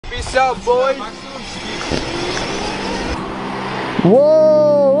Peace out, boys.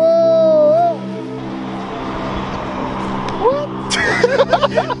 Whoa, whoa, whoa.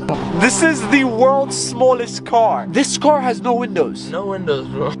 This is the world's smallest car. This car has no windows. No windows,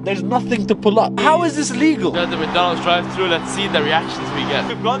 bro. There's nothing to pull up. How is this legal? We're at the McDonald's drive-thru. Let's see the reactions we get.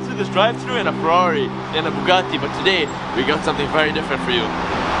 We've gone through this drive-thru in a Ferrari, in a Bugatti, but today we got something very different for you.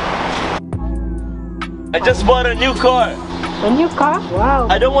 I just bought a new car. A new car? Wow.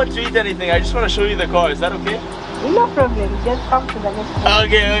 I don't want to eat anything. I just want to show you the car. Is that okay? No problem. Just come to the next one.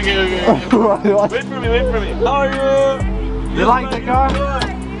 Okay. Wait for me. How are you? You like the car?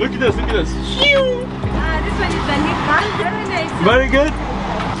 Look at this. This one is the new car. Very nice. Very good.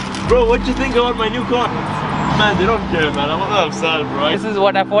 Bro, what do you think about my new car? Man, they don't care, man. I'm sad, bro. This is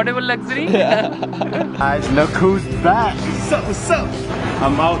what, affordable luxury? Guys, look who's back. What's up?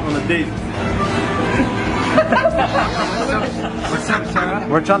 I'm out on a date. What's up, Sarah?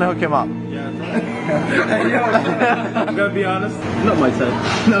 We're trying to hook him up. I'm gonna be honest. Not my type.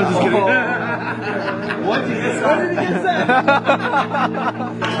 No, I'm just kidding. What did he get said?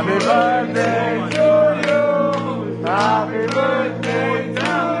 Happy birthday to you. Happy birthday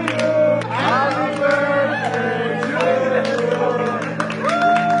to you. Happy birthday to you.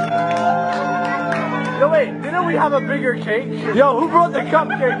 Yo, wait, didn't we have a bigger cake? Yo, who brought the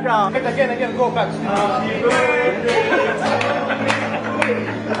cupcake out? Again, go back. Happy birthday.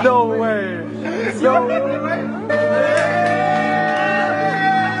 No way. No way.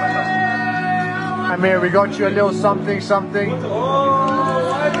 Amir, we got you a little something. Oh,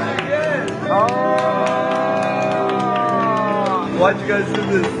 why'd you get? Oh. Why'd you guys do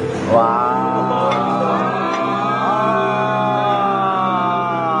this? Wow.